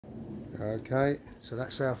Okay, so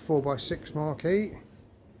that's our 4x6 marquee.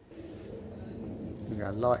 We've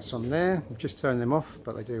got lights on there. We've just turned them off,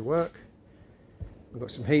 but they do work. We've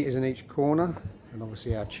got some heaters in each corner, and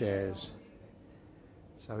obviously our chairs.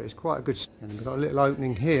 So it's quite a good. And we've got a little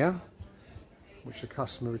opening here, which the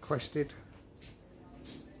customer requested,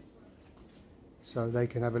 so they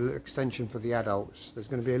can have a little extension for the adults. There's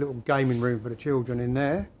going to be a little gaming room for the children in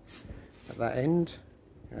there at that end.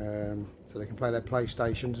 So they can play their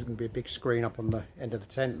PlayStations. There's going to be a big screen up on the end of the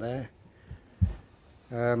tent there,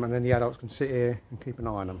 and then the adults can sit here and keep an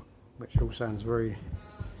eye on them, which all sounds very,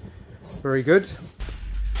 very good.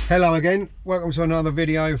 Hello again, welcome to another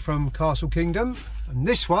video from Castle Kingdom, and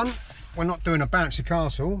this one we're not doing a bouncy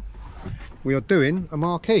castle, we are doing a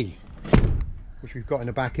marquee, which we've got in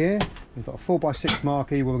the back here. We've got a 4x6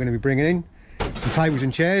 marquee where we're going to be bringing in some tables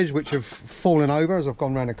and chairs which have fallen over as I've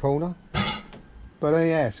gone around the corner. But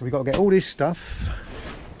yeah, so we've got to get all this stuff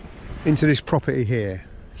into this property here.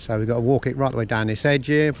 So we've got to walk it right the way down this edge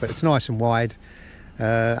here, but it's nice and wide.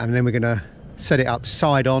 And then we're going to set it up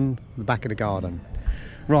side on the back of the garden.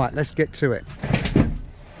 Right, let's get to it.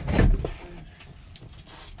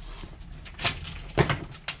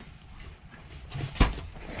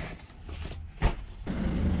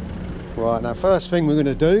 Right, now first thing we're going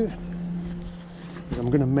to do is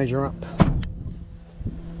I'm going to measure up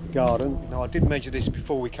garden. Now I did measure this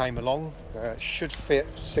before we came along. It should fit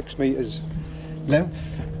 6 meters length.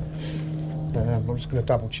 I'm just going to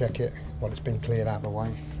double check it while it's been cleared out of the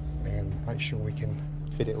way and make sure we can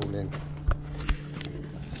fit it all in.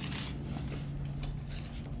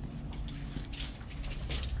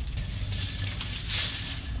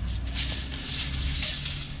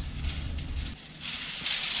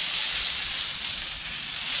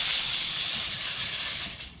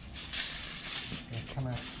 Come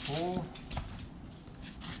out 4.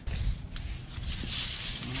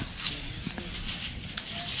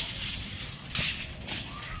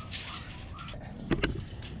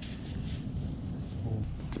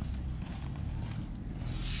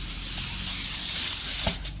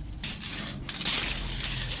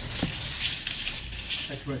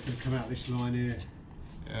 That's where it's going to come out this line here.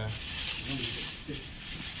 Yeah.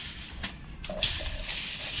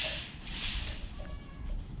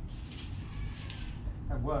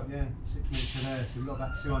 That worked, yeah. 6 meters to there, so we've got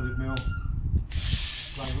about 200 mil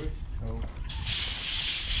play with. Cool.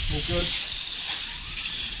 All good.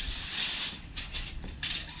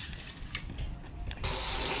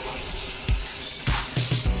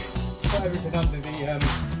 Put everything under the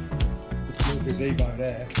little gazebo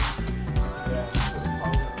there. Yeah.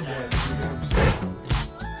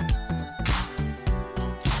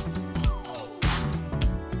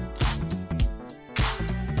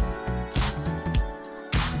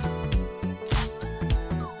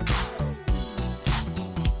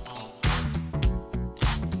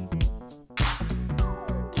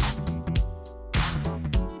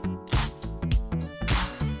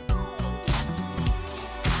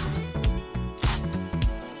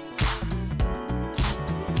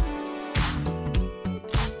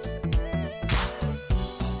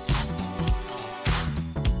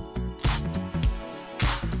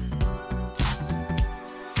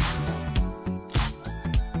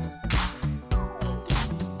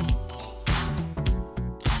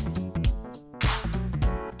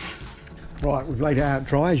 Right, we've laid it out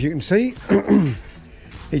dry, as you can see.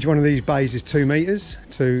 Each one of these bays is 2 meters,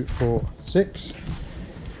 2, 4, 6.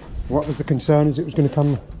 What was the concern is it was going to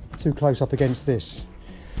come too close up against this,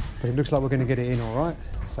 but it looks like we're going to get it in all right,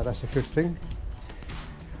 so that's a good thing.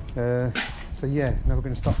 So yeah, now we're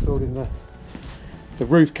going to start building the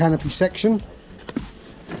roof canopy section.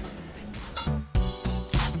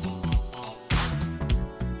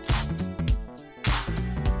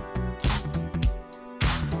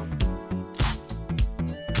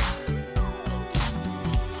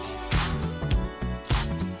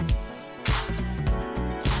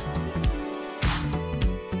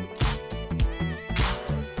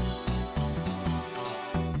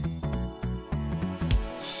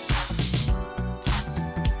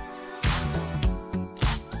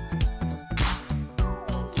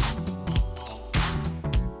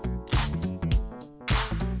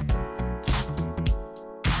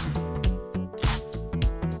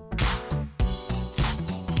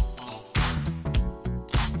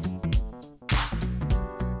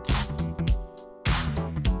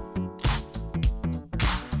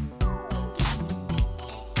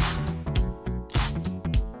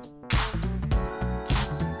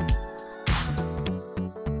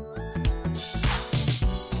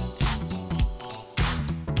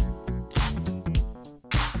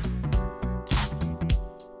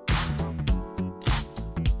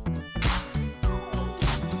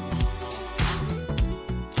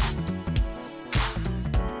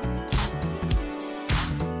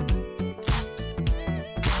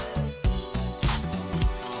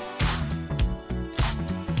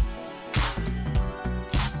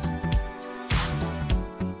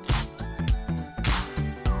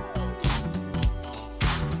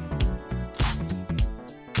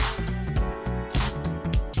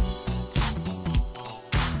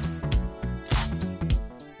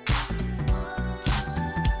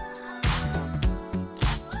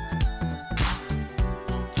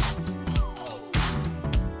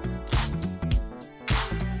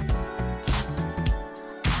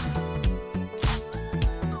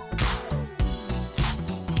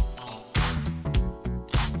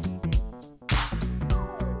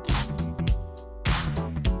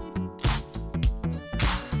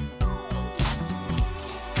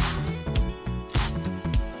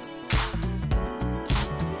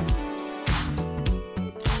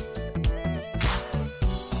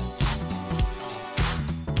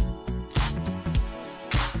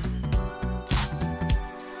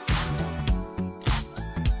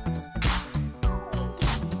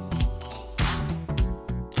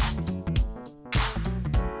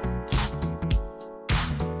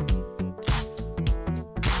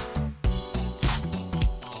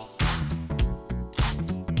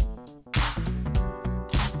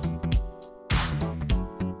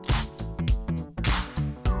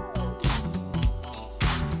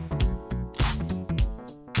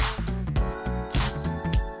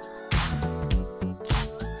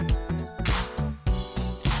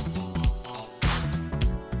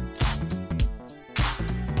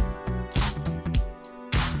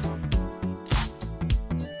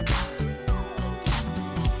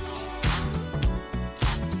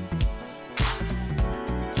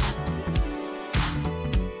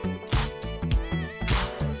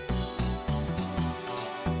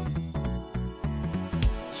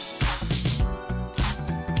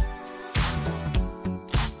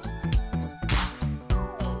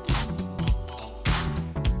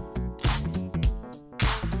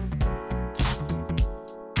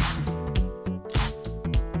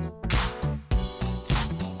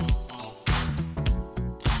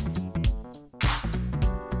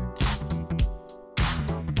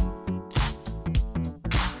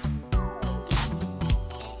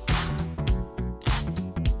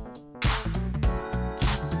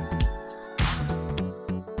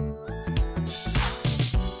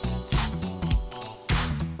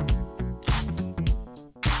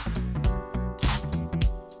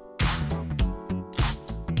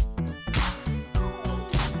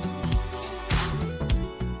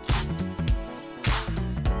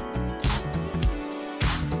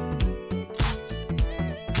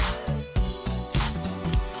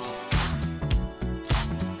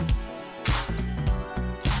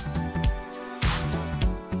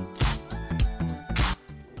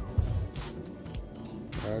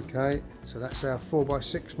 Okay, so that's our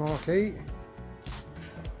 4x6 marquee.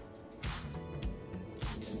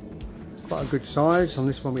 Quite a good size. On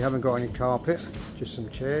this one we haven't got any carpet, just some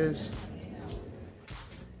chairs.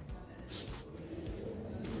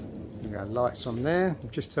 We've got lights on there.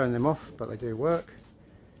 We've just turned them off, but they do work.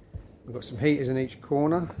 We've got some heaters in each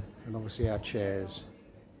corner, and obviously our chairs.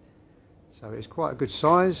 So it's quite a good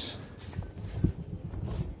size.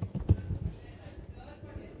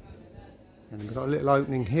 And we've got a little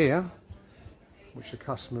opening here, which the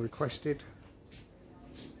customer requested,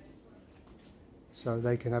 so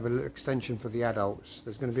they can have a little extension for the adults.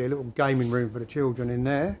 There's going to be a little gaming room for the children in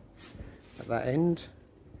there at that end,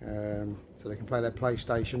 so they can play their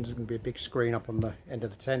PlayStations. There's going to be a big screen up on the end of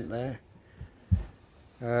the tent there,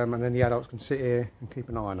 and then the adults can sit here and keep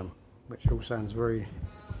an eye on them, which all sounds very,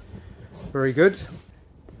 very good.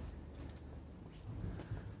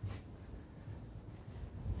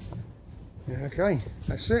 Okay,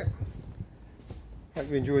 that's it. Hope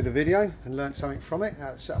you enjoyed the video and learnt something from it,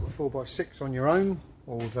 how to set up a 4x6 on your own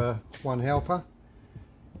or with one helper.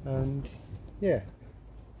 And yeah,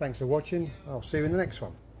 thanks for watching. I'll see you in the next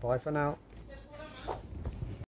one. Bye for now.